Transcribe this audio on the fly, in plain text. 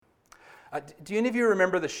Do any of you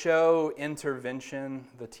remember the show Intervention,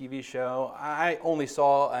 the TV show? I only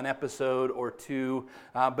saw an episode or two,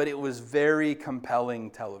 but it was very compelling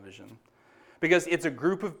television. Because it's a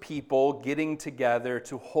group of people getting together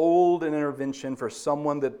to hold an intervention for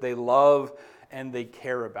someone that they love and they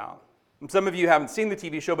care about. And some of you haven't seen the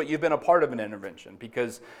TV show, but you've been a part of an intervention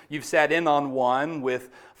because you've sat in on one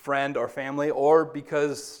with friend or family, or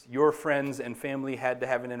because your friends and family had to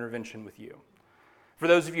have an intervention with you. For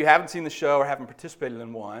those of you who haven't seen the show or haven't participated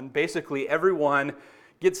in one, basically everyone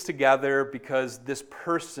gets together because this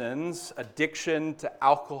person's addiction to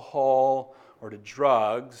alcohol or to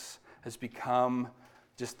drugs has become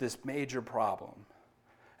just this major problem.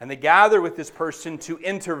 And they gather with this person to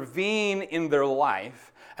intervene in their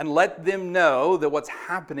life and let them know that what's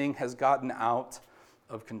happening has gotten out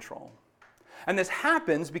of control. And this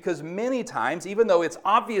happens because many times, even though it's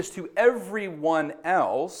obvious to everyone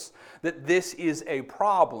else that this is a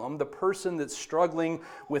problem, the person that's struggling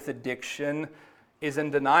with addiction is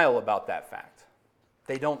in denial about that fact.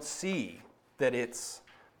 They don't see that it's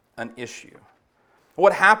an issue.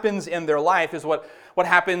 What happens in their life is what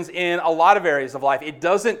happens in a lot of areas of life. It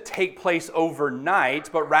doesn't take place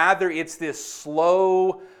overnight, but rather it's this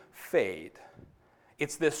slow fade.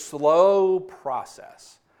 It's this slow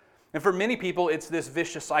process. And for many people, it's this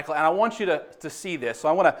vicious cycle. And I want you to see this. So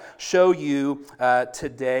I want to show you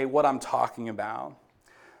today what I'm talking about.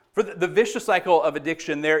 For the vicious cycle of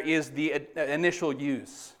addiction, there is the initial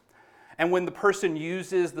use. And when the person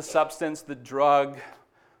uses the substance, the drug,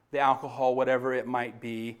 the alcohol, whatever it might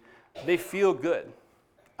be, they feel good.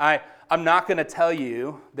 I'm not going to tell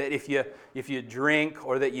you that if you drink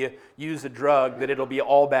or that you use a drug, that it'll be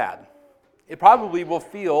all bad. It probably will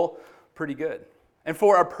feel pretty good. And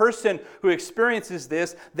for a person who experiences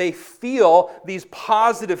this, they feel these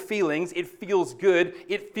positive feelings. It feels good.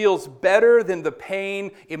 It feels better than the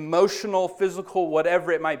pain, emotional, physical,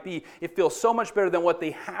 whatever it might be. It feels so much better than what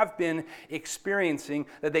they have been experiencing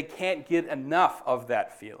that they can't get enough of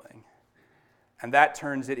that feeling. And that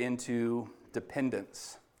turns it into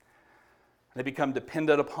dependence. They become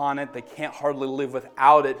dependent upon it. They can't hardly live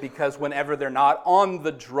without it because whenever they're not on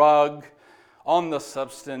the drug, on the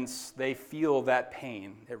substance, they feel that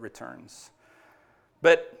pain. It returns.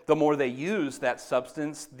 But the more they use that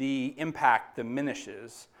substance, the impact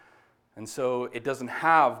diminishes. And so it doesn't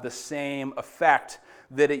have the same effect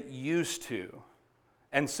that it used to.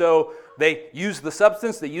 And so they use the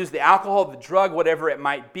substance, they use the alcohol, the drug, whatever it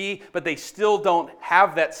might be, but they still don't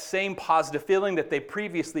have that same positive feeling that they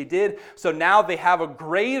previously did. So now they have a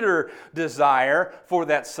greater desire for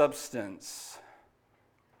that substance.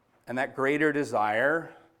 And that greater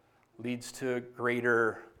desire leads to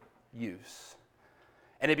greater use.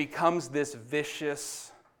 And it becomes this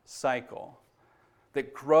vicious cycle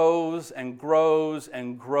that grows and grows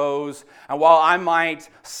and grows. And while I might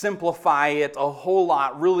simplify it a whole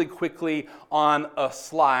lot really quickly on a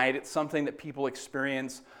slide, it's something that people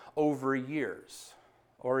experience over years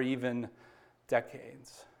or even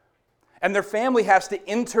decades. And their family has to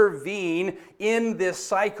intervene in this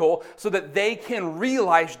cycle so that they can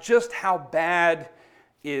realize just how bad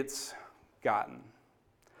it's gotten.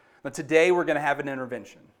 Now, today we're going to have an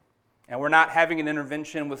intervention. And we're not having an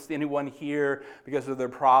intervention with anyone here because of their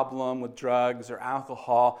problem with drugs or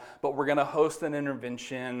alcohol, but we're going to host an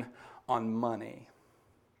intervention on money.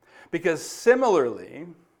 Because similarly,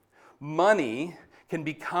 money can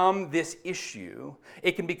become this issue.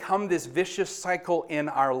 It can become this vicious cycle in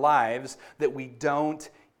our lives that we don't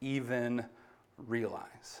even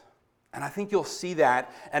realize. And I think you'll see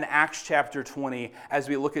that in Acts chapter 20 as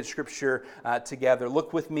we look at Scripture together.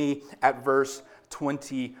 Look with me at verse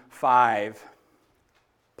 25.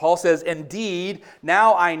 Paul says, "Indeed,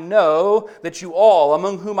 now I know that you all,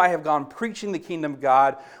 among whom I have gone preaching the kingdom of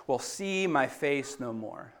God, will see my face no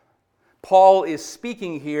more." Paul is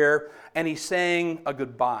speaking here, and he's saying a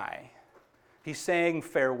goodbye. He's saying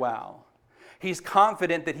farewell. He's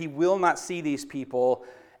confident that he will not see these people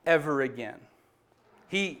ever again.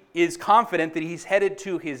 He is confident that he's headed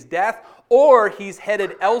to his death, or he's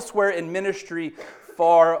headed elsewhere in ministry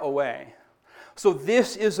far away. So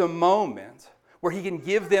this is a moment where he can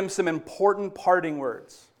give them some important parting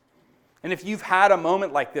words. And if you've had a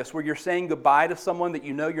moment like this where you're saying goodbye to someone that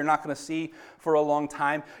you know you're not going to see for a long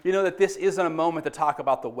time, you know that this isn't a moment to talk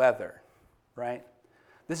about the weather, right?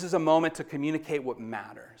 This is a moment to communicate what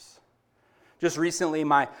matters. Just recently,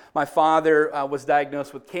 my father was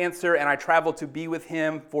diagnosed with cancer, and I traveled to be with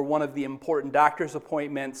him for one of the important doctor's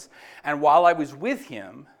appointments. And while I was with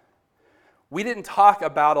him, we didn't talk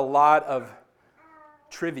about a lot of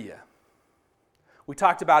trivia. We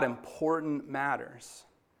talked about important matters.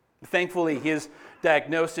 Thankfully, his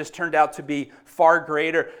diagnosis turned out to be far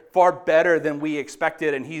better than we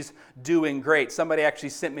expected, and he's doing great. Somebody actually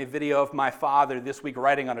sent me a video of my father this week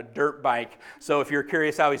riding on a dirt bike. So if you're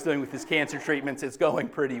curious how he's doing with his cancer treatments, it's going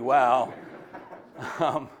pretty well.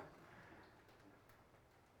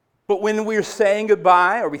 But when we're saying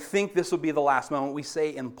goodbye, or we think this will be the last moment, we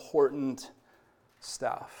say important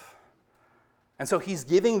stuff. And so he's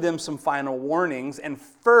giving them some final warnings, and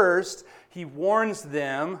first, he warns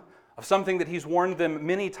them of something that he's warned them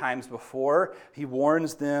many times before. He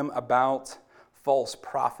warns them about false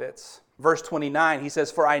prophets. Verse 29, he says,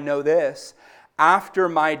 "For I know this, after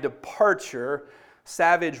my departure,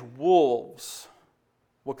 savage wolves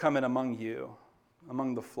will come in among you,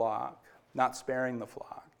 among the flock, not sparing the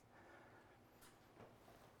flock."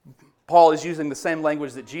 Paul is using the same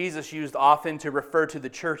language that Jesus used often to refer to the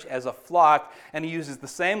church as a flock, and he uses the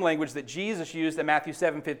same language that Jesus used in Matthew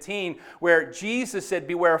 7:15, where Jesus said,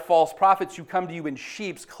 "Beware of false prophets who come to you in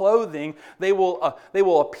sheep's clothing. They will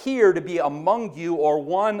appear to be among you or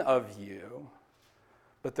one of you,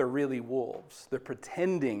 but they're really wolves. They're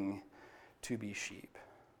pretending to be sheep."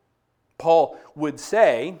 Paul would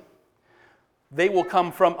say, they will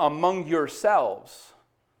come from among yourselves.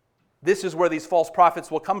 This is where these false prophets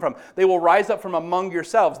will come from. They will rise up from among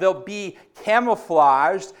yourselves. They'll be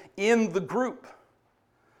camouflaged in the group.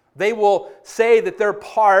 They will say that they're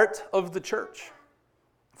part of the church.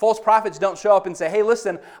 False prophets don't show up and say, "Hey,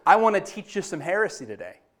 listen, I want to teach you some heresy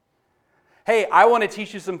today. Hey, I want to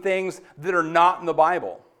teach you some things that are not in the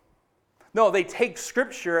Bible." No, they take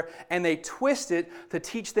Scripture and they twist it to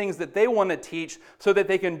teach things that they want to teach so that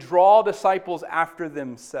they can draw disciples after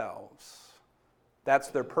themselves. That's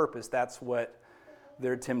their purpose. That's what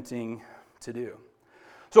they're attempting to do.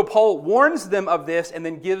 So Paul warns them of this and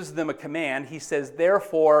then gives them a command. He says,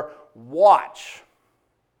 "Therefore, watch.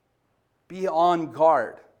 Be on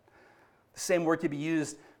guard." The same word could be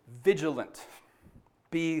used, vigilant.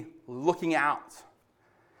 Be looking out.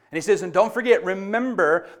 And he says, and don't forget,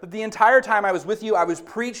 remember that the entire time I was with you, I was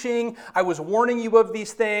preaching, I was warning you of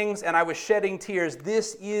these things, and I was shedding tears.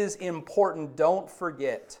 This is important. Don't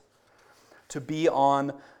forget to be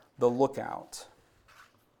on the lookout.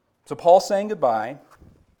 So Paul's saying goodbye.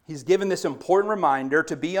 He's given this important reminder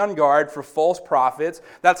to be on guard for false prophets.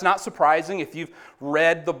 That's not surprising if you've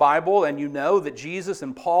read the Bible and you know that Jesus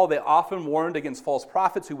and Paul, they often warned against false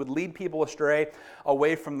prophets who would lead people astray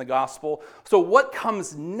away from the gospel. So what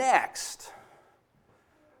comes next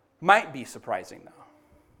might be surprising, though.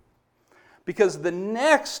 Because the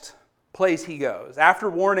next place he goes, after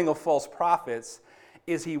warning of false prophets,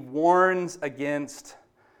 is he warns against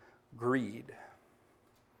greed.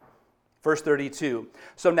 Verse 32,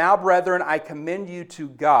 "So now, brethren, I commend you to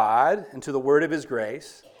God and to the word of his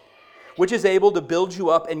grace, which is able to build you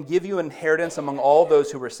up and give you inheritance among all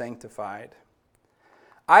those who are sanctified.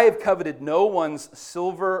 I have coveted no one's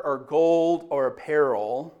silver or gold or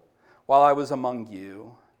apparel while I was among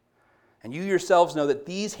you. And you yourselves know that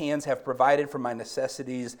these hands have provided for my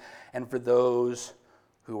necessities and for those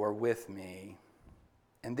who are with me."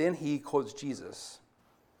 And then he quotes Jesus.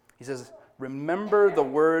 He says, "Remember the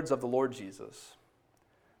words of the Lord Jesus,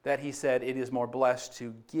 that he said, 'It is more blessed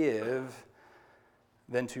to give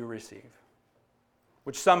than to receive.'"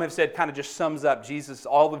 Which some have said kind of just sums up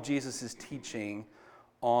all of Jesus' teaching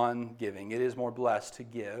on giving. It is more blessed to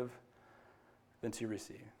give than to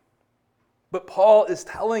receive. But Paul is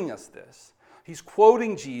telling us this. He's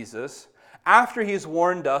quoting Jesus after he's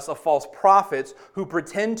warned us of false prophets who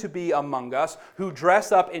pretend to be among us, who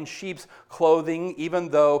dress up in sheep's clothing even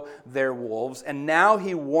though they're wolves. And now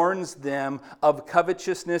he warns them of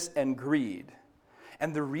covetousness and greed.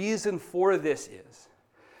 And the reason for this is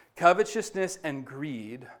covetousness and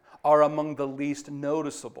greed are among the least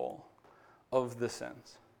noticeable of the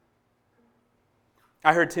sins.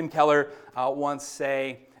 I heard Tim Keller once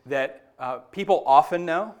say that people often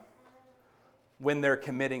know when they're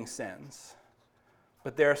committing sins.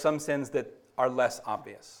 But there are some sins that are less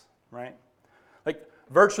obvious, right? Like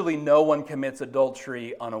virtually no one commits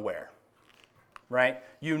adultery unaware, right?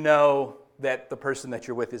 You know that the person that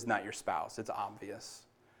you're with is not your spouse. It's obvious.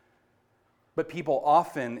 But people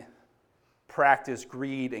often practice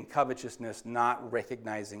greed and covetousness not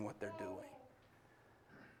recognizing what they're doing.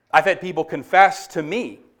 I've had people confess to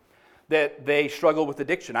me that they struggle with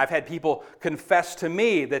addiction. I've had people confess to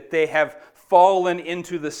me that they have fallen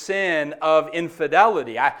into the sin of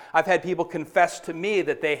infidelity. I've had people confess to me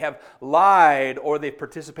that they have lied or they've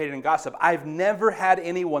participated in gossip. I've never had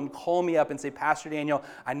anyone call me up and say, "Pastor Daniel,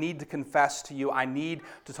 I need to confess to you. I need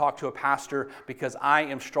to talk to a pastor because I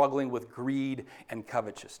am struggling with greed and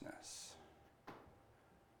covetousness."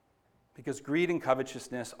 Because greed and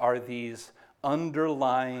covetousness are these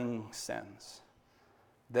underlying sins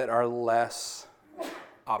that are less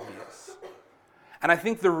obvious. And I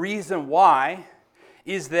think the reason why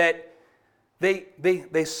is that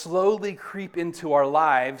they slowly creep into our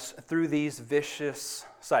lives through these vicious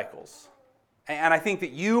cycles. And I think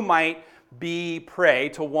that you might be prey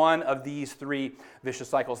to one of these three vicious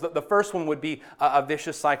cycles. The first one would be a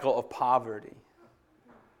vicious cycle of poverty.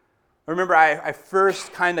 Remember, I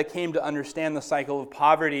first kind of came to understand the cycle of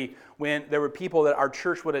poverty when there were people that our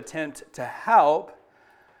church would attempt to help,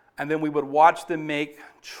 and then we would watch them make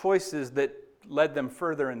choices that led them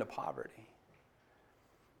further into poverty.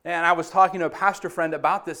 And I was talking to a pastor friend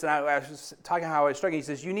about this, and I was talking how I was struggling. He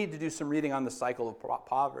says, you need to do some reading on the cycle of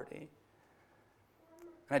poverty.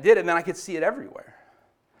 And I did it, and then I could see it everywhere.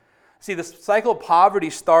 See, the cycle of poverty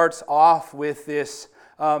starts off with this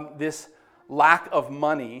lack of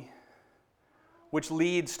money, which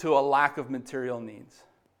leads to a lack of material needs.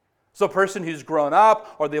 So a person who's grown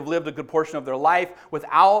up, or they've lived a good portion of their life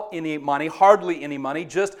without any money, hardly any money,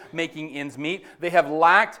 just making ends meet, they have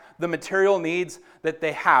lacked the material needs that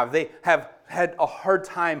they have. They have had a hard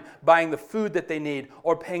time buying the food that they need,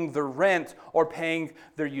 or paying the rent, or paying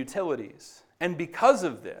their utilities. And because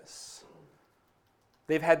of this,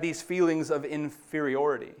 they've had these feelings of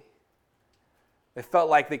inferiority. They felt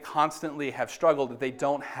like they constantly have struggled, that they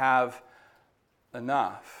don't have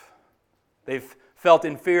enough. They've felt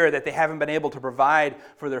inferior that they haven't been able to provide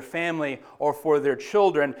for their family or for their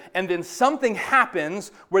children. And then something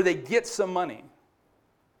happens where they get some money.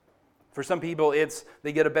 For some people, it's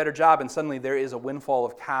they get a better job and suddenly there is a windfall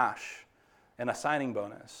of cash and a signing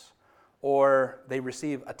bonus. Or they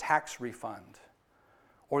receive a tax refund.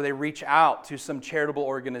 Or they reach out to some charitable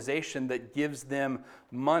organization that gives them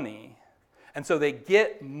money. And so they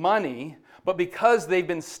get money, but because they've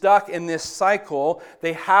been stuck in this cycle,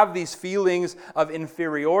 they have these feelings of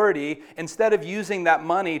inferiority. Instead of using that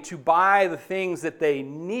money to buy the things that they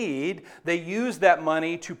need, they use that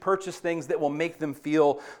money to purchase things that will make them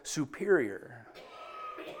feel superior.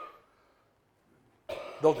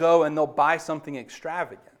 They'll go and they'll buy something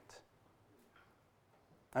extravagant.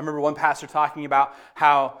 I remember one pastor talking about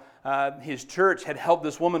how his church had helped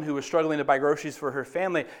this woman who was struggling to buy groceries for her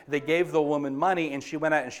family. They gave the woman money, and she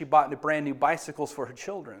went out and she bought brand new bicycles for her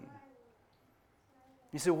children.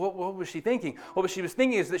 You say, what was she thinking? Well, what she was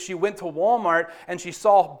thinking is that she went to Walmart and she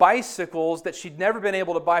saw bicycles that she'd never been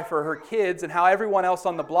able to buy for her kids, and how everyone else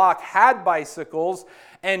on the block had bicycles,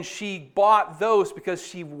 and she bought those because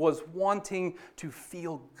she was wanting to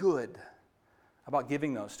feel good about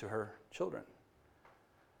giving those to her children.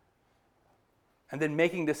 And then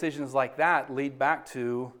making decisions like that lead back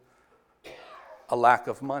to a lack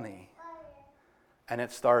of money. And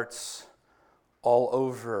it starts all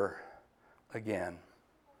over again.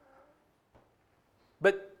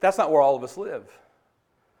 But that's not where all of us live.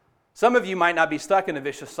 Some of you might not be stuck in a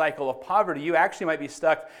vicious cycle of poverty. You actually might be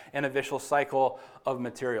stuck in a vicious cycle of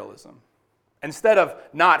materialism. Instead of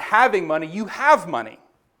not having money, you have money.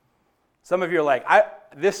 Some of you are like,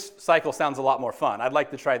 this cycle sounds a lot more fun. I'd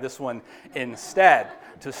like to try this one instead,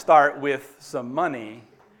 to start with some money.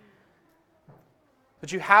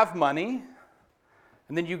 But you have money,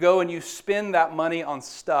 and then you go and you spend that money on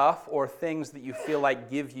stuff or things that you feel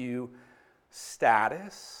like give you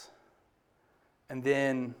status. And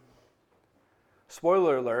then,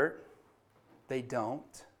 spoiler alert, they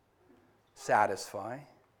don't satisfy.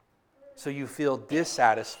 So you feel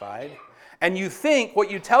dissatisfied. And you think, what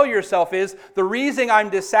you tell yourself is, the reason I'm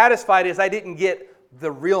dissatisfied is I didn't get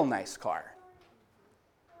the real nice car.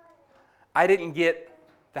 I didn't get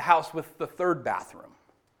the house with the third bathroom.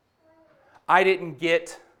 I didn't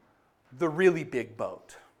get the really big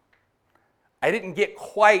boat. I didn't get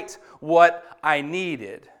quite what I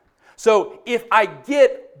needed. So if I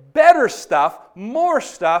get better stuff, more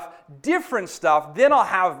stuff, different stuff, then I'll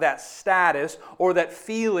have that status or that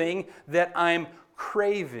feeling that I'm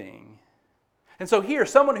craving. And so here,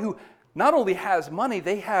 someone who not only has money,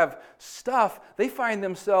 they have stuff, they find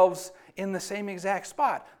themselves in the same exact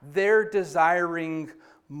spot. They're desiring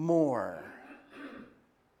more.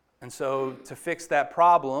 And so to fix that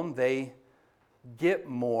problem, they get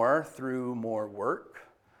more through more work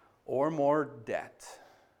or more debt.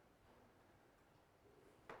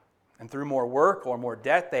 And through more work or more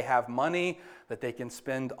debt, they have money that they can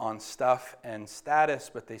spend on stuff and status,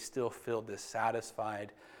 but they still feel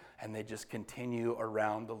dissatisfied. And they just continue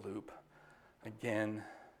around the loop again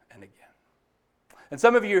and again. And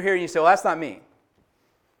some of you are here and you say, well, that's not me.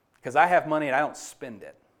 Because I have money and I don't spend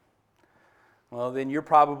it. Well, then you're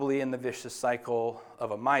probably in the vicious cycle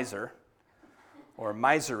of a miser, or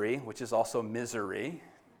misery, which is also misery.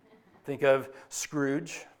 Think of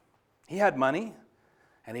Scrooge. He had money,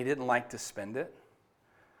 and he didn't like to spend it.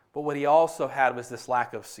 But what he also had was this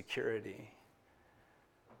lack of security.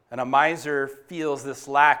 And a miser feels this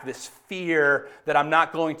lack, this fear that I'm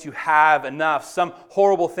not going to have enough. Some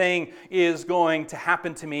horrible thing is going to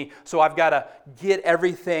happen to me, so I've got to get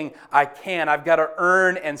everything I can. I've got to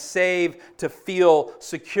earn and save to feel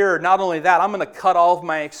secure. Not only that, I'm going to cut all of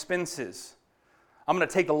my expenses. I'm going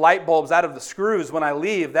to take the light bulbs out of the screws when I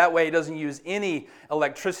leave. That way it doesn't use any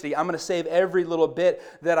electricity. I'm going to save every little bit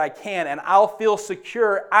that I can, and I'll feel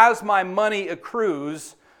secure as my money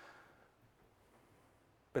accrues.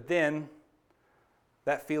 But then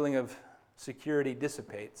that feeling of security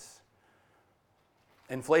dissipates.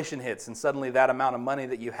 Inflation hits, and suddenly that amount of money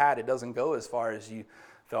that you had, it doesn't go as far as you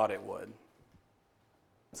thought it would.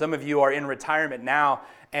 Some of you are in retirement now,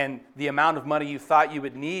 and the amount of money you thought you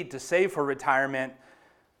would need to save for retirement,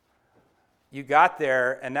 you got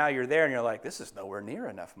there, and now you're there, and you're like, this is nowhere near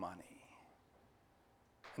enough money.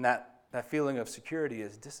 And that feeling of security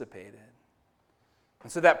is dissipated.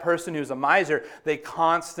 And so that person who's a miser, they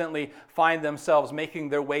constantly find themselves making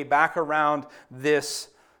their way back around this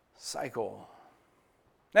cycle.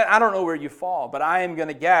 Now, I don't know where you fall, but I am going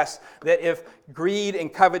to guess that if greed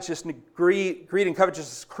and covetousness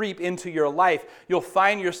creep into your life, you'll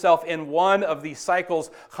find yourself in one of these cycles,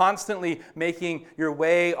 constantly making your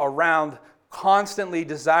way around, constantly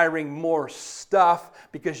desiring more stuff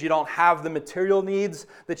because you don't have the material needs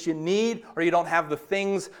that you need, or you don't have the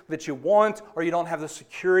things that you want, or you don't have the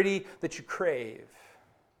security that you crave.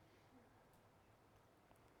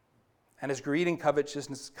 And as greed and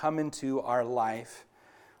covetousness come into our life,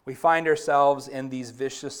 we find ourselves in these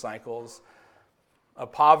vicious cycles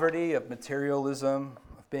of poverty, of materialism,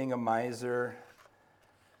 of being a miser,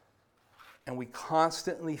 and we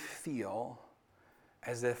constantly feel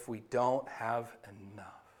as if we don't have enough.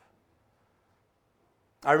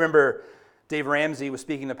 I remember Dave Ramsey was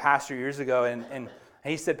speaking to a pastor years ago, and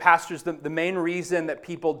he said, pastors, the main reason that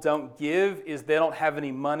people don't give is they don't have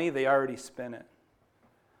any money, they already spent it.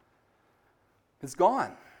 It's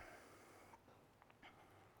gone.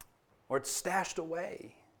 Or it's stashed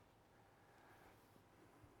away.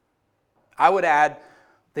 I would add,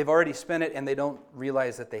 they've already spent it and they don't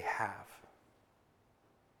realize that they have.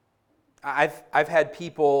 I've had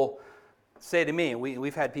people say to me,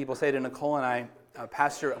 we've had people say to Nicole and I,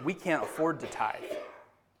 Pastor, we can't afford to tithe.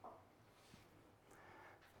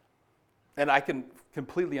 And I can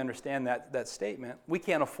completely understand that statement. We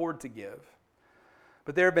can't afford to give.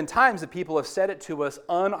 But there have been times that people have said it to us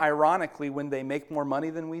unironically when they make more money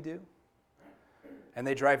than we do, and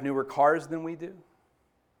they drive newer cars than we do,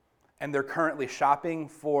 and they're currently shopping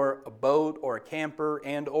for a boat or a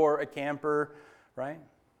camper right?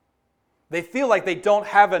 They feel like they don't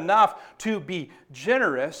have enough to be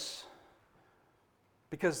generous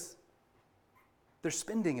because they're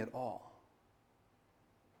spending it all.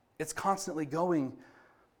 It's constantly going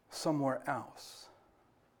somewhere else.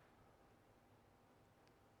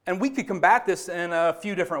 And we could combat this in a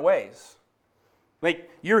few different ways.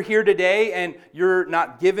 Like, you're here today and you're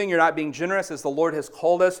not giving, you're not being generous as the Lord has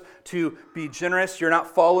called us to be generous. You're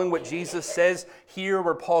not following what Jesus says here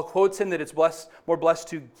where Paul quotes him that it's more blessed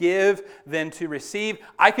to give than to receive.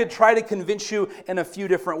 I could try to convince you in a few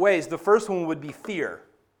different ways. The first one would be fear.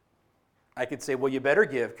 I could say, well, you better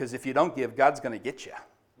give, because if you don't give, God's going to get you.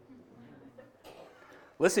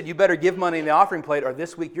 Listen, you better give money in the offering plate, or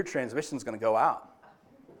this week your transmission's going to go out.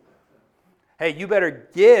 Hey, you better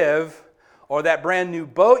give, or that brand new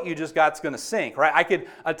boat you just got's going to sink, right? I could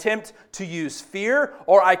attempt to use fear,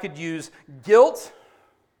 or I could use guilt.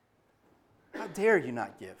 How dare you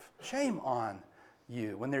not give? Shame on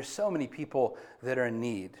you when there's so many people that are in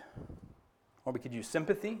need. Or we could use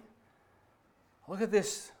sympathy. Look at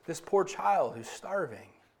this poor child who's starving,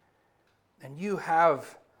 and you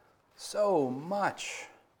have so much.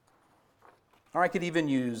 Or I could even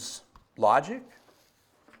use logic.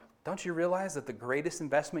 Don't you realize that the greatest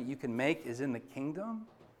investment you can make is in the kingdom?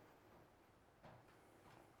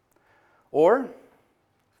 Or,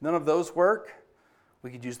 if none of those work,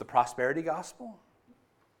 we could use the prosperity gospel.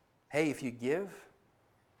 Hey, if you give,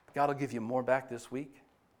 God will give you more back this week.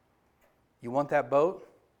 You want that boat?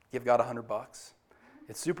 Give God $100.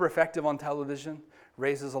 It's super effective on television,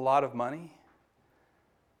 raises a lot of money.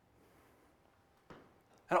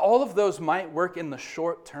 And all of those might work in the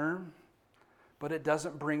short term, but it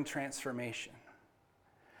doesn't bring transformation.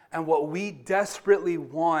 And what we desperately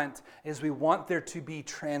want is we want there to be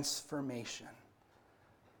transformation.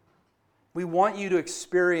 We want you to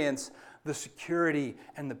experience the security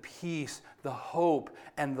and the peace, the hope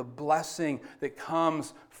and the blessing that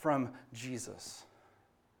comes from Jesus.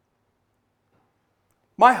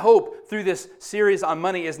 My hope through this series on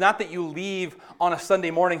money is not that you leave on a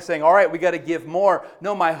Sunday morning saying, all right, we got to give more.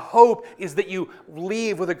 No, my hope is that you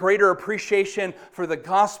leave with a greater appreciation for the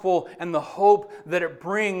gospel and the hope that it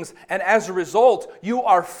brings. And as a result, you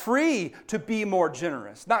are free to be more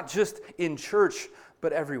generous, not just in church,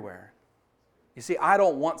 but everywhere. You see, I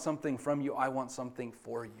don't want something from you. I want something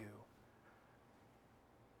for you.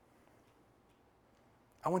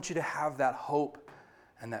 I want you to have that hope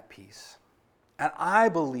and that peace. And I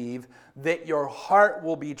believe that your heart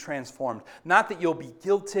will be transformed. Not that you'll be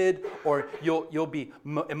guilted or you'll be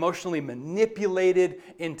emotionally manipulated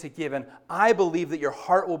into giving. I believe that your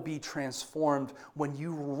heart will be transformed when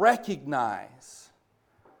you recognize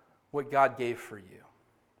what God gave for you.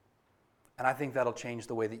 And I think that'll change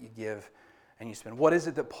the way that you give and you spend. What is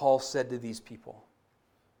it that Paul said to these people?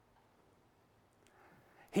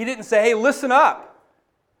 He didn't say, hey, listen up.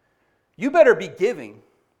 You better be giving.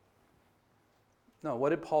 No,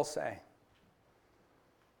 what did Paul say?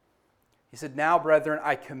 He said, now, brethren,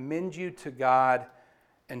 I commend you to God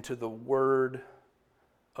and to the word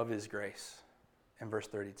of his grace. In verse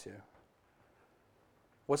 32.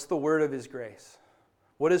 What's the word of his grace?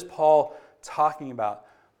 What is Paul talking about?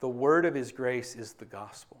 The word of his grace is the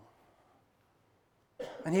gospel.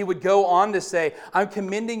 And he would go on to say, I'm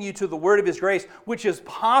commending you to the word of his grace, which is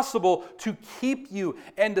possible to keep you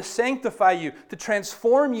and to sanctify you, to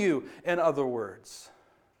transform you, in other words.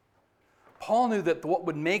 Paul knew that what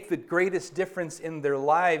would make the greatest difference in their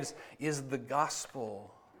lives is the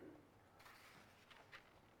gospel.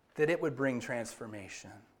 That it would bring transformation.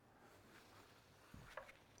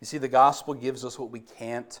 You see, the gospel gives us what we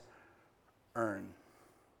can't earn.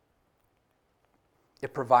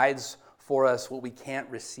 It provides for us what we can't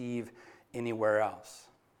receive anywhere else.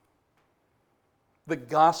 The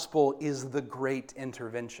gospel is the great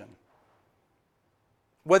intervention.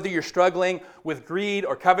 Whether you're struggling with greed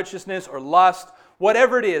or covetousness or lust,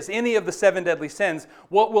 whatever it is, any of the 7 deadly sins,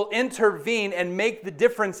 what will intervene and make the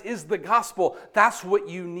difference is the gospel. That's what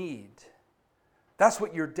you need. That's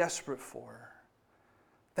what you're desperate for.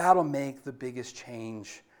 That'll make the biggest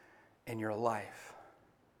change in your life.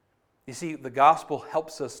 You see, the gospel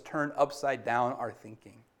helps us turn upside down our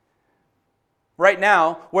thinking. Right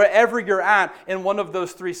now, wherever you're at in one of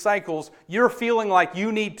those 3 cycles, you're feeling like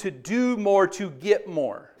you need to do more to get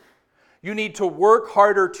more. You need to work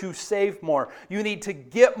harder to save more. You need to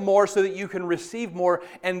get more so that you can receive more,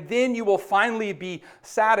 and then you will finally be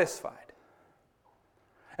satisfied.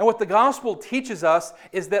 And what the gospel teaches us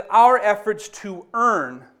is that our efforts to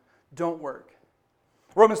earn don't work.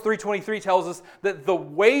 Romans 3:23 tells us that the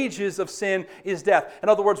wages of sin is death. In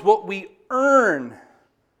other words, what we earn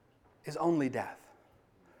is only death.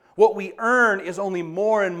 What we earn is only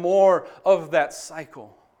more and more of that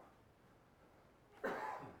cycle. You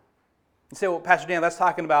say, well, Pastor Dan, that's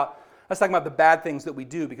talking about the bad things that we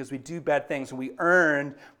do because we do bad things and we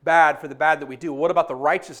earn bad for the bad that we do. What about the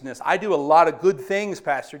righteousness? I do a lot of good things,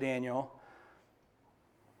 Pastor Daniel.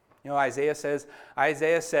 You know, Isaiah says,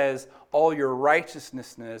 all your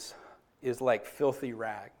righteousness is like filthy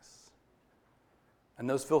rags. And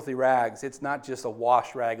those filthy rags, it's not just a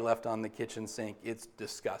wash rag left on the kitchen sink. It's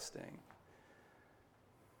disgusting.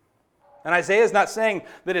 And Isaiah is not saying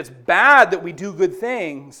that it's bad that we do good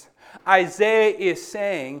things. Isaiah is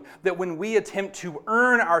saying that when we attempt to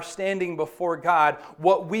earn our standing before God,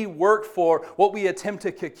 what we work for, what we attempt to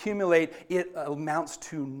accumulate, it amounts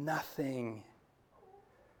to nothing.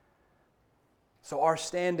 So our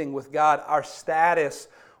standing with God, our status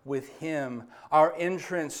with Him, our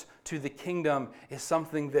entrance to the kingdom is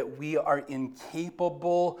something that we are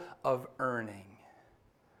incapable of earning.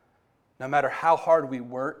 No matter how hard we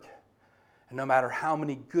work, and no matter how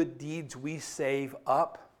many good deeds we save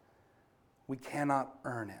up, we cannot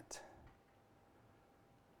earn it.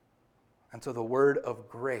 And so the word of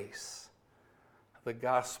grace, the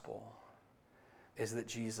gospel, is that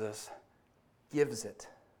Jesus gives it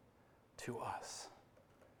to us.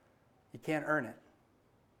 You can't earn it.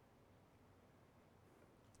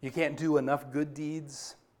 You can't do enough good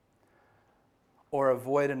deeds or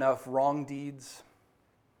avoid enough wrong deeds.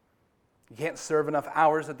 You can't serve enough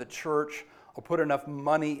hours at the church or put enough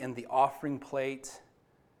money in the offering plate.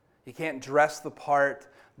 You can't dress the part.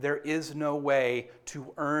 There is no way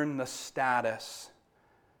to earn the status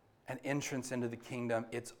and entrance into the kingdom.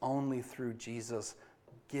 It's only through Jesus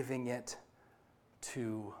giving it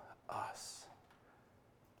to us.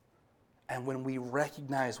 And when we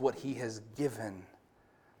recognize what He has given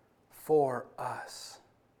for us,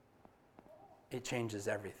 it changes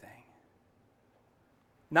everything.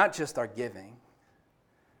 Not just our giving,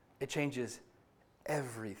 it changes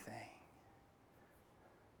everything.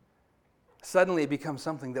 suddenly it becomes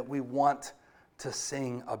something that we want to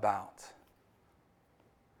sing about.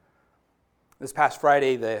 This past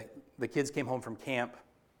Friday, the kids came home from camp,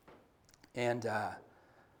 and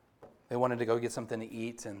they wanted to go get something to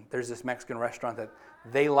eat. And there's this Mexican restaurant that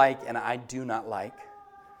they like and I do not like.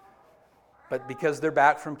 But because they're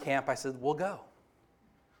back from camp, I said, we'll go.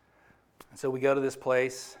 And so we go to this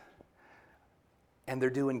place, and they're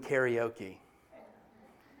doing karaoke.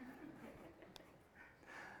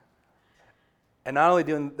 And not only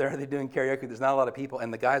are they doing karaoke, there's not a lot of people,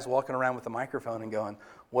 and the guy's walking around with a microphone and going,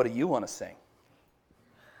 what do you want to sing?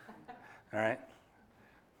 All right?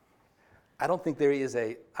 I don't think there is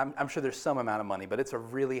I'm sure there's some amount of money, but it's a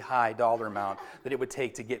really high dollar amount that it would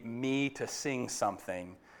take to get me to sing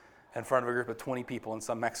something in front of a group of 20 people in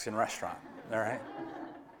some Mexican restaurant. All right?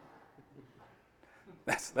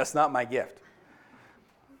 That's not my gift.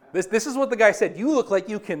 This is what the guy said. You look like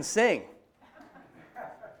you can sing.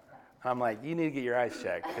 I'm like, you need to get your eyes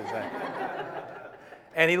checked.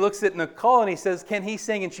 And he looks at Nicole and he says, can he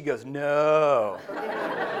sing? And she goes, no.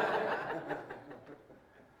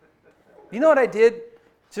 You know what I did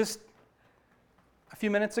just a few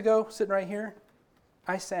minutes ago, sitting right here?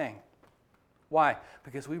 I sang. Why?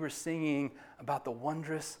 Because we were singing about the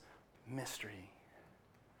wondrous mystery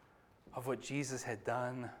of what Jesus had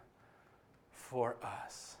done for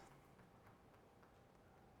us.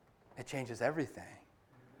 It changes everything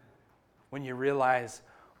when you realize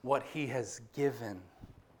what he has given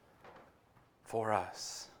for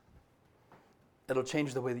us. It'll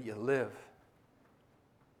change the way that you live.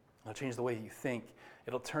 It'll change the way you think.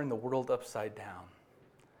 It'll turn the world upside down.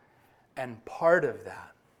 And part of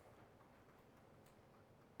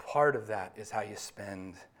that is how you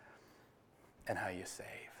spend and how you save.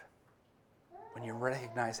 When you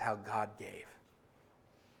recognize how God gave.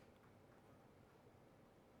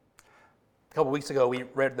 A couple weeks ago, we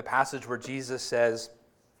read the passage where Jesus says,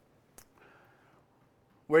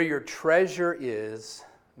 where your treasure is,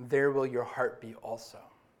 there will your heart be also.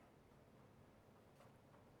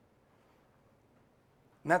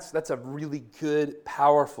 And that's a really good,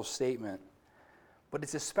 powerful statement. But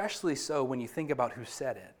it's especially so when you think about who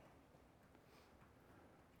said it.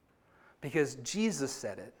 Because Jesus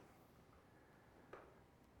said it.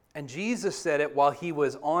 And Jesus said it while he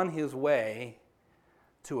was on his way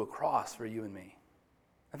to a cross for you and me.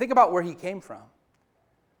 And think about where he came from.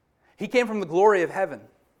 He came from the glory of heaven.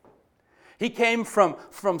 He came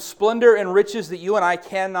from splendor and riches that you and I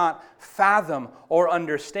cannot fathom or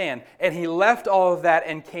understand. And he left all of that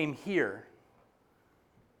and came here.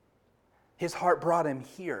 His heart brought him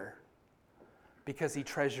here because he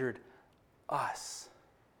treasured us.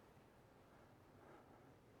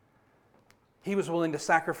 He was willing to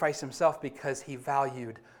sacrifice himself because he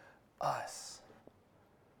valued us.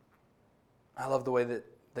 I love the way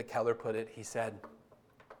that Keller put it. He said,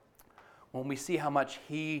 when we see how much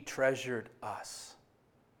he treasured us,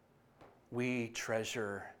 we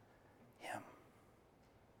treasure him.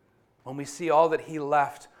 When we see all that he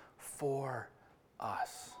left for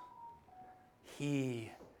us, he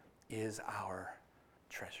is our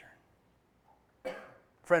treasure.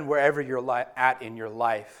 Friend, wherever you're at in your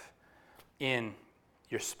life, in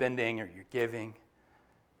your spending or your giving,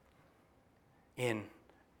 in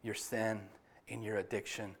your sin, in your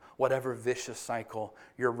addiction, whatever vicious cycle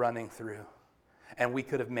you're running through. And we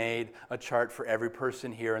could have made a chart for every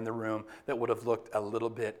person here in the room that would have looked a little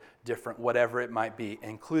bit different, whatever it might be,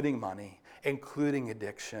 including money, including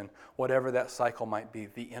addiction, whatever that cycle might be.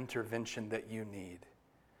 The intervention that you need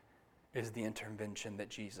is the intervention that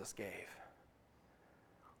Jesus gave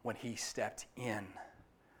when he stepped in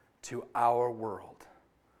to our world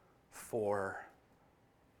for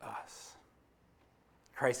us.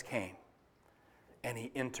 Christ came and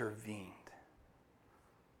he intervened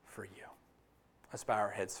for you. Let's bow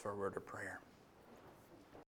our heads for a word of prayer.